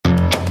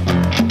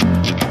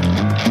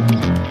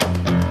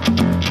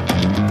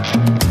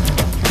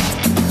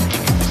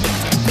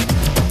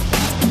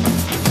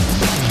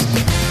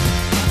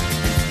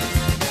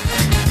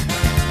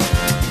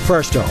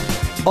First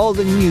up, all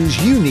the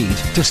news you need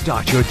to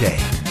start your day.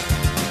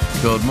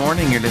 Good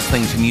morning, you're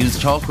listening to News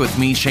Talk with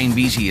me, Shane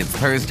Beattie. It's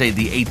Thursday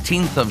the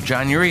 18th of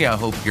January. I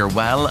hope you're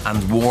well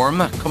and warm.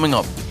 Coming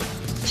up.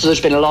 So there's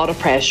been a lot of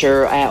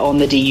pressure on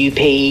the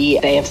DUP.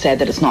 They have said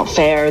that it's not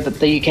fair that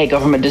the UK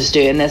government is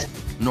doing this.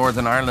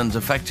 Northern Ireland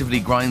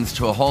effectively grinds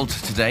to a halt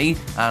today,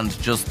 and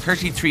just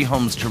 33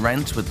 homes to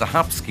rent with the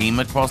HAP scheme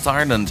across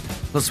Ireland.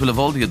 Plus we'll have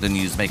all the other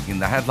news making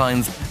the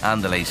headlines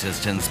and the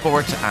latest in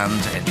sport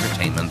and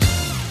entertainment.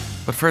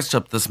 But first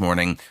up this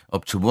morning,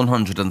 up to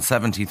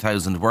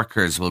 170,000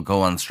 workers will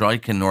go on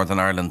strike in Northern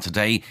Ireland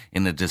today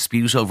in a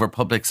dispute over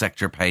public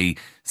sector pay.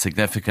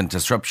 Significant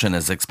disruption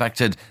is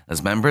expected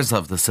as members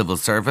of the civil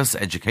service,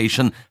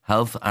 education,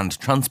 health and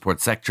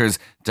transport sectors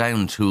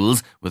down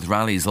tools, with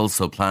rallies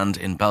also planned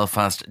in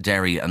Belfast,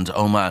 Derry and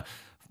Omagh.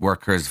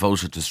 Workers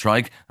voted to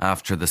strike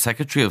after the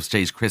Secretary of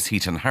State Chris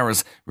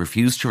Heaton-Harris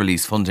refused to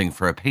release funding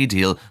for a pay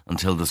deal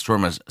until the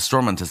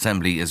Stormont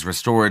Assembly is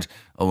restored.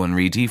 Owen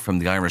Reedy from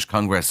the Irish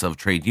Congress of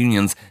Trade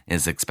Unions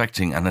is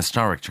expecting an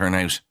historic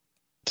turnout.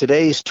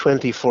 Today's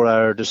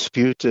 24-hour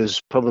dispute is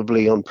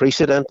probably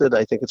unprecedented.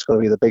 I think it's going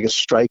to be the biggest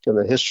strike in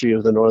the history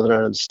of the Northern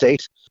Ireland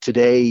state.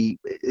 Today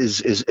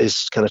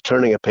is kind of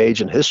turning a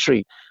page in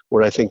history,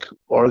 where I think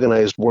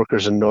organised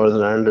workers in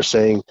Northern Ireland are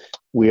saying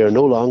we are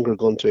no longer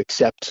going to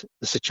accept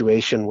the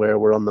situation where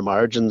we're on the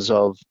margins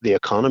of the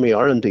economy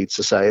or indeed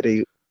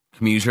society.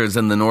 Commuters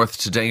in the north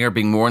today are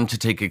being warned to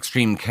take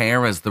extreme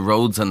care as the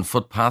roads and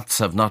footpaths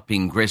have not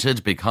been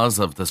gritted because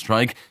of the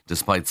strike.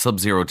 Despite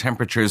sub-zero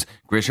temperatures,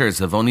 gritters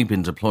have only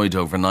been deployed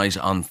overnight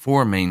on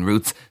 4 main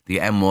routes, the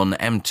M1,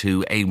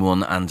 M2,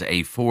 A1 and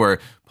A4.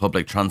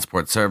 Public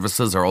transport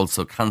services are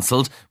also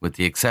cancelled, with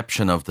the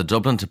exception of the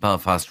Dublin to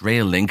Belfast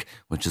rail link,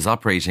 which is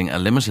operating a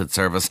limited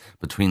service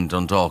between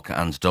Dundalk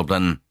and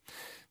Dublin.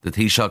 The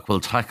Taoiseach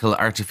will tackle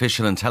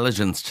artificial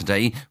intelligence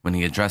today when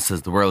he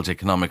addresses the World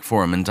Economic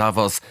Forum in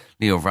Davos.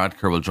 Leo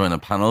Varadkar will join a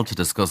panel to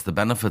discuss the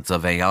benefits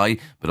of AI,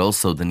 but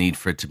also the need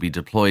for it to be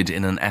deployed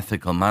in an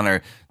ethical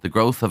manner. The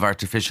growth of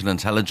artificial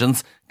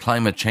intelligence,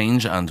 climate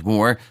change and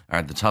more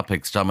are the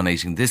topics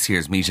dominating this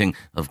year's meeting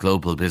of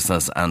global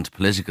business and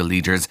political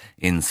leaders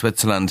in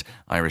Switzerland.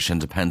 Irish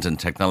Independent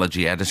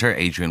technology editor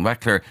Adrian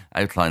Weckler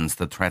outlines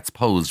the threats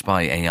posed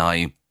by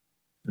AI.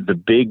 The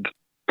big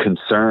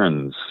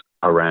concerns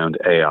around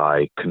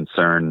AI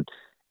concern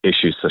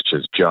issues such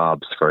as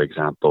jobs, for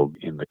example,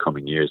 in the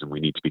coming years, and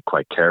we need to be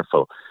quite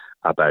careful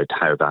about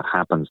how that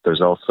happens. There's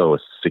also a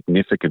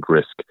significant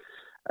risk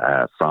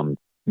from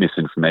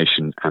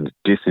misinformation and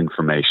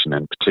disinformation,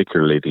 and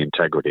particularly the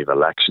integrity of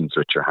elections,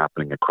 which are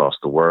happening across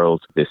the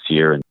world this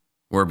year.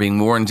 We're being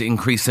warned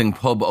increasing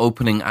pub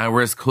opening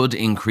hours could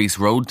increase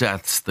road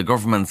deaths. The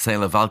government's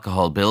sale of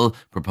alcohol bill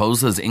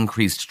proposes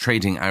increased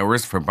trading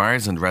hours for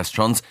bars and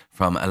restaurants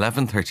from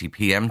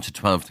 11:30pm to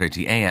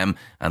 12:30am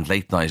and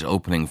late night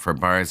opening for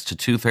bars to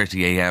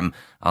 2:30am.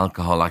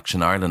 Alcohol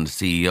Action Ireland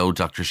CEO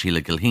Dr.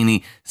 Sheila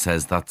Gilheany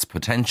says that's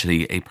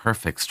potentially a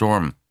perfect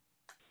storm.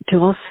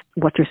 To us,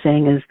 what you're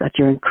saying is that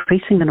you're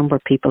increasing the number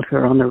of people who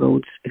are on the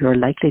roads who are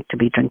likely to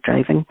be drink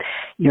driving.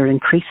 You're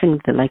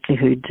increasing the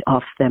likelihood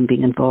of them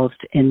being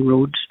involved in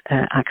road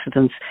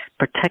accidents,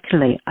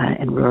 particularly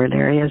in rural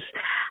areas.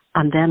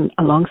 And then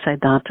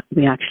alongside that,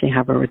 we actually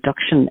have a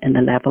reduction in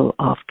the level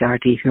of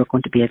Gardaí who are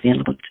going to be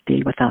available to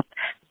deal with that.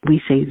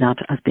 We see that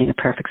as being a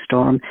perfect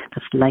storm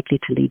that's likely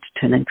to lead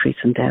to an increase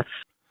in deaths.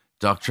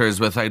 Doctors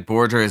Without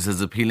Borders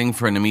is appealing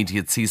for an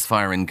immediate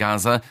ceasefire in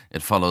Gaza.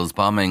 It follows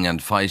bombing and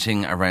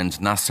fighting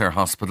around Nasser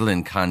Hospital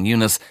in Khan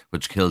Yunis,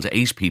 which killed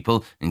 8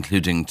 people,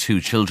 including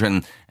 2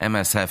 children.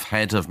 MSF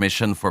head of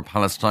mission for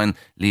Palestine,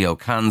 Leo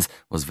Kanz,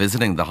 was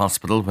visiting the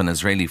hospital when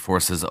Israeli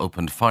forces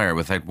opened fire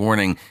without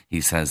warning.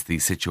 He says the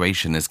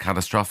situation is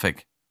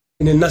catastrophic.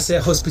 In the Nasser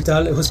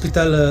Hospital, a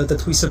hospital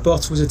that we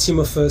support with a team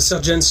of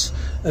surgeons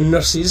and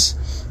nurses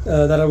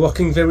that are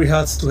working very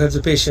hard to help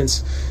the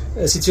patients.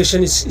 The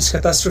situation is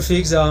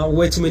catastrophic. There are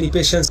way too many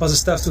patients for the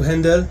staff to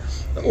handle.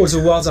 All the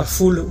wards are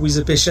full with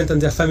the patient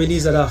and their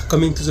families that are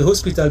coming to the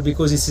hospital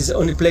because this is the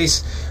only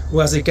place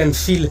where they can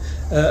feel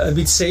a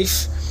bit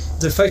safe.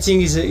 The fighting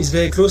is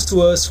very close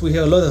to us. We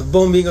hear a lot of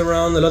bombing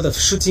around, a lot of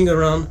shooting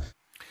around.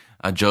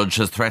 A judge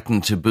has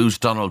threatened to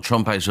boot Donald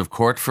Trump out of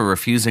court for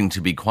refusing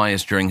to be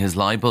quiet during his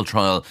libel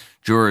trial.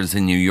 Jurors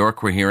in New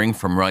York were hearing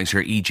from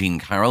writer E. Jean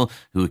Carroll,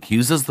 who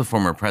accuses the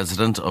former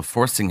president of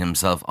forcing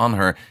himself on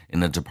her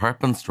in a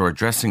department store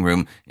dressing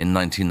room in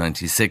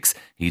 1996.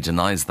 He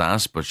denies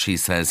that, but she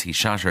says he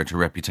shattered her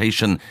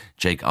reputation.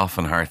 Jake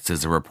Offenhartz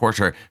is a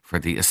reporter for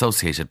the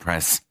Associated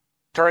Press.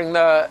 During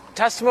the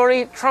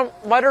testimony, Trump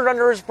muttered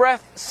under his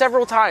breath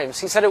several times.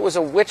 He said it was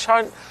a witch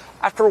hunt.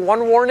 After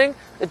one warning,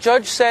 the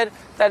judge said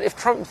that if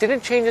Trump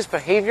didn't change his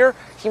behavior,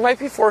 he might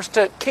be forced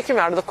to kick him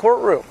out of the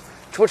courtroom.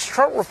 To which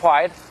Trump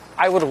replied,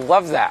 "I would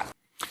love that."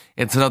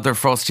 It's another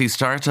frosty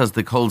start as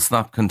the cold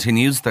snap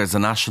continues. There's a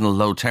national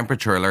low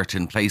temperature alert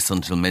in place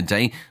until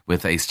midday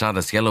with a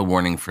status yellow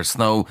warning for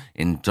snow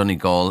in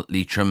Donegal,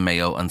 Leitrim,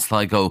 Mayo and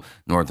Sligo.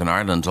 Northern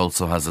Ireland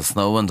also has a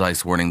snow and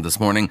ice warning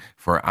this morning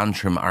for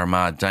Antrim,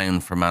 Armagh,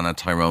 Down, Fermanagh,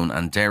 Tyrone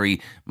and Derry.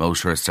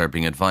 Motorists are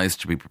being advised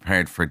to be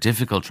prepared for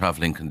difficult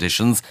travelling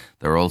conditions.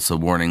 There are also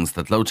warnings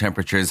that low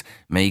temperatures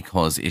may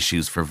cause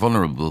issues for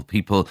vulnerable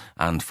people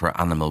and for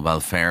animal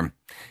welfare.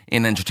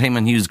 In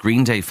entertainment news,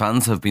 Green Day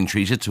fans have been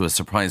treated to a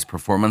surprise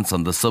performance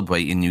on the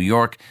subway in New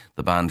York.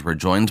 The band were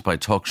joined by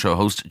talk show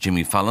host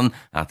Jimmy Fallon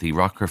at the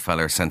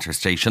Rockefeller Center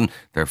station.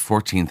 Their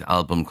 14th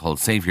album called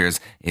Saviours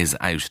is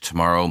out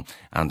tomorrow.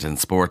 And in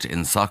sport,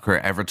 in soccer,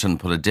 Everton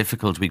put a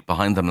difficult week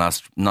behind them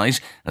last night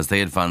as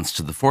they advanced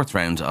to the fourth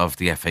round of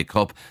the FA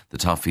Cup. The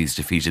Toffees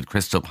defeated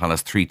Crystal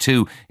Palace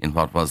 3-2 in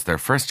what was their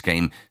first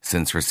game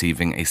since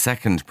receiving a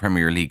second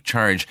Premier League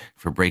charge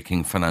for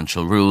breaking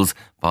financial rules.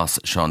 Boss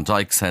Sean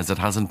Dyche says it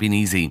hasn't been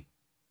easy.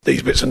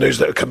 These bits of news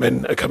that are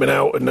coming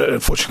out, and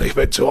unfortunately a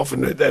bit too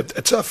often, they're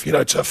tough.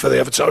 Tough for the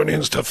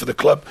Evertonians, tough for the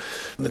club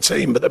and the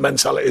team. But the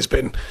mentality has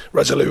been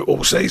resolute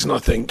all season, I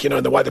think,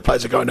 and the way the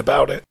players are going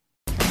about it.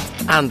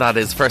 And that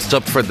is First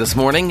Up for this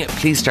morning.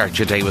 Please start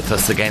your day with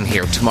us again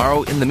here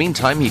tomorrow. In the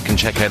meantime, you can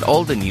check out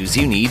all the news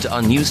you need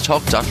on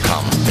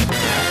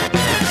newstalk.com.